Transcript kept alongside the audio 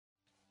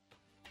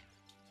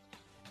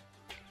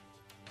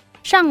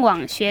上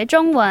网学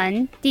中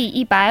文第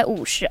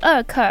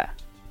152课。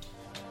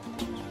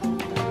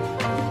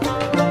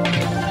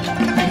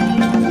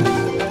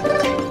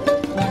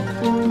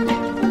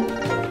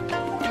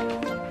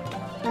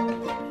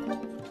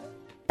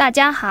大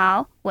家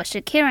好，我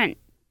是 Kieran。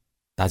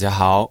大家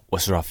好，我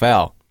是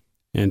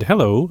Raphael。And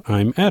hello,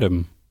 I'm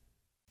Adam。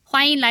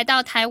欢迎来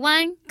到台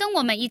湾，跟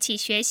我们一起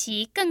学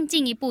习更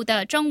进一步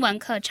的中文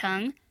课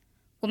程。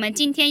我们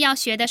今天要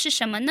学的是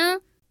什么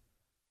呢？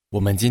我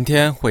们今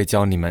天会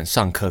教你们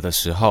上课的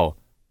时候，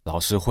老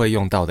师会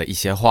用到的一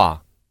些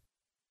话。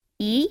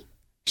咦，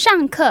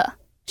上课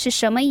是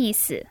什么意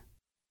思？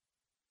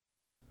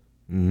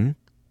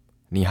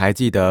你还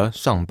记得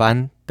上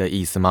班的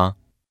意思吗？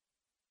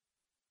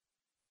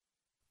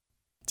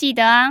记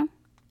得啊，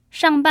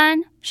上班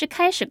是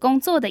开始工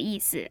作的意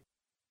思。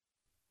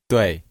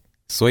对，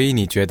所以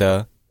你觉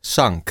得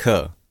上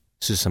课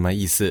是什么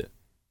意思？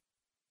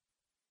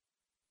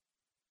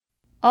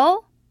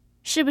哦，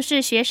是不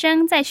是学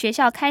生在学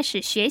校开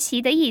始学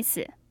习的意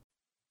思？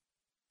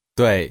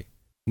对，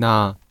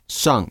那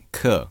上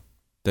课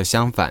的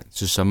相反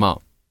是什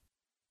么？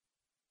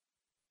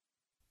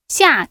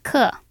下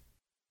课。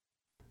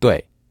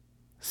对，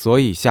所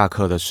以下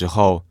课的时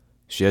候，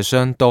学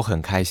生都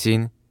很开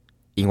心，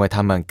因为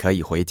他们可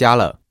以回家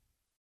了。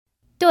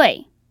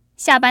对，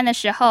下班的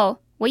时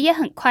候我也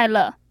很快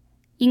乐，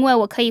因为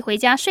我可以回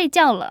家睡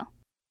觉了。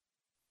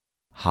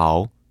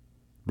好，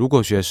如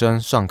果学生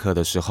上课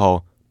的时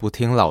候不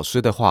听老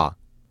师的话，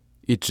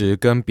一直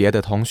跟别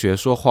的同学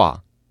说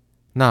话，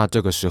那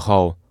这个时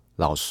候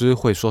老师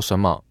会说什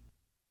么？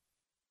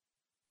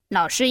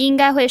老师应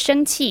该会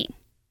生气。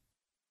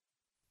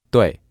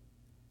对，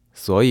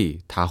所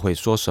以他会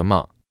说什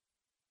么？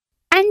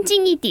安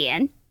静一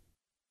点。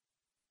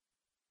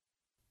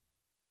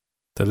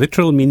The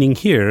literal meaning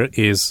here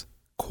is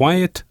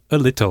quiet a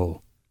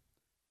little.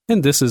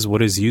 And this is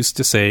what is used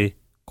to say,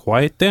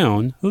 quiet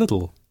down a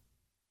little.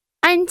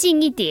 安静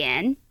一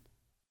点。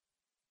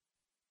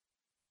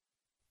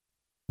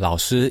老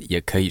师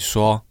也可以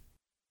说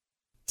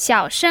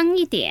小声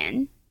一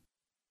点。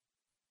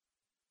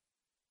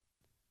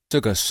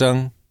这个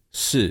声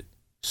是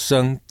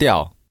声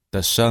调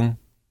的声。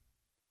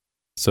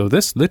So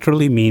this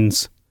literally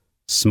means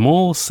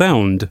small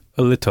sound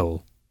a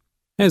little,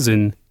 as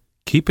in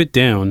keep it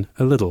down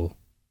a little.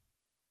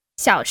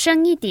 小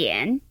声一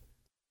点。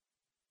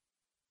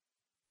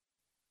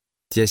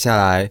接下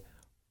来，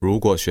如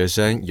果学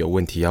生有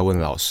问题要问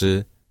老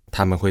师，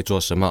他们会做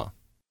什么？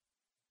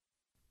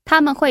他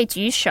们会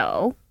举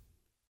手。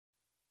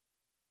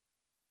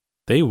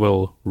They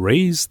will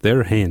raise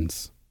their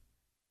hands.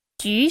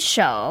 举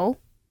手。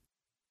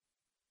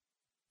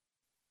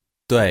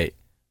对，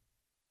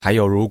还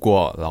有如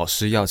果老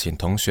师要请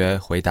同学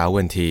回答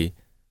问题，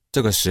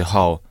这个时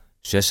候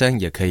学生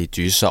也可以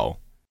举手。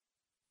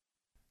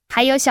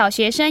还有小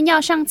学生要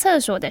上厕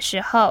所的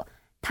时候，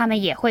他们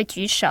也会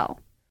举手。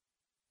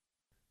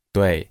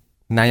对，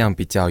那样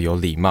比较有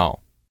礼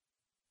貌。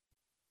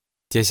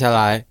接下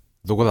来，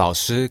如果老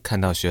师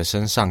看到学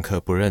生上课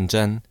不认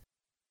真，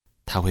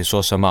他会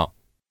说什么？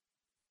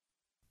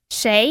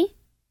谁？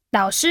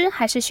老师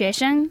还是学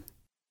生？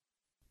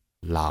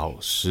老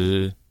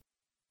师。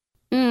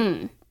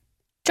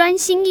专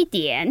心一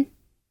点。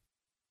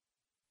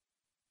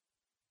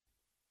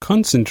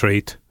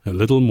Concentrate a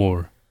little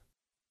more.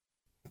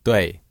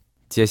 对，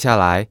接下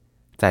来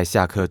在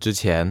下课之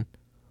前，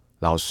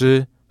老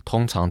师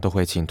通常都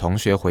会请同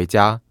学回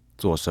家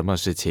做什么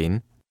事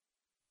情？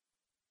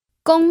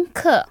功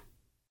课。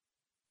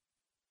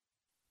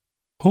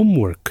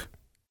Homework.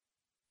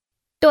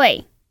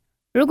 对，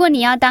如果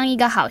你要当一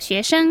个好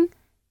学生，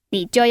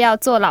你就要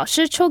做老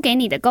师出给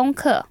你的功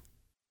课。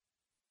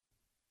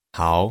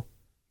好，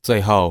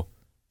最后，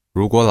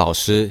如果老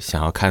师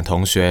想要看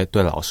同学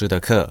对老师的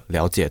课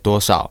了解多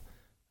少，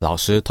老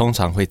师通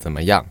常会怎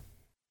么样？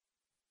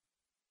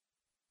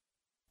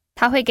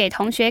他会给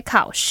同学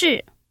考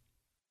试。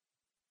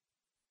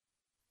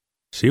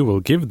She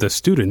will give the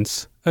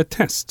students a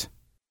test.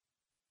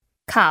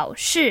 考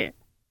试。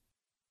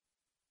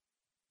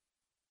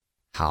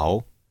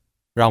好，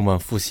让我们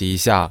复习一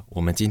下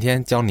我们今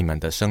天教你们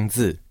的生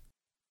字。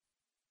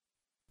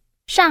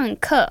上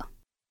课。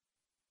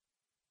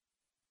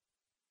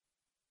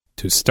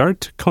To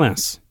start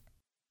class.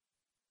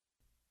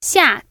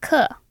 下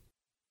课。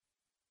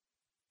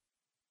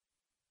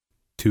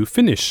To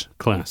finish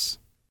class.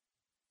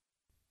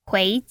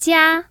 回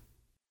家。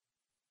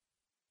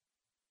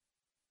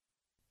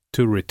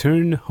To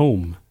return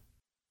home.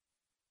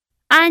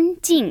 安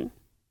静。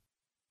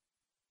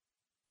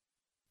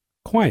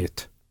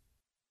Quiet.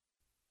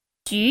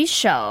 举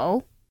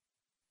手。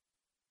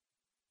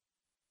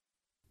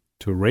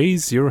To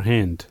raise your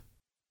hand.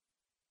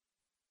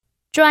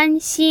 专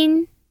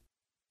心。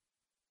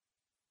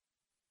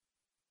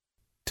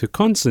To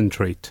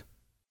concentrate.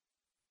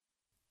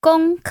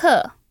 功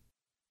课。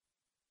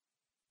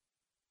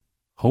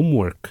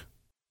Homework.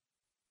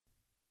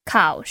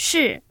 考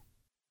试。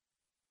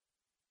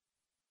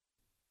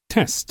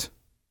Test.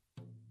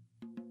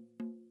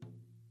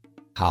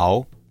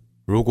 好，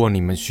如果你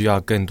们需要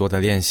更多的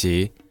练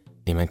习，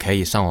你们可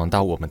以上网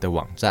到我们的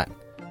网站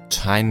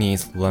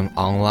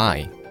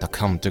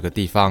ChineseLearnOnline.com 这个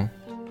地方。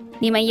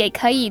你们也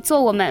可以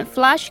做我们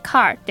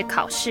flashcard 的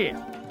考试。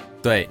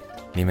对，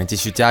你们继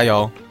续加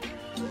油。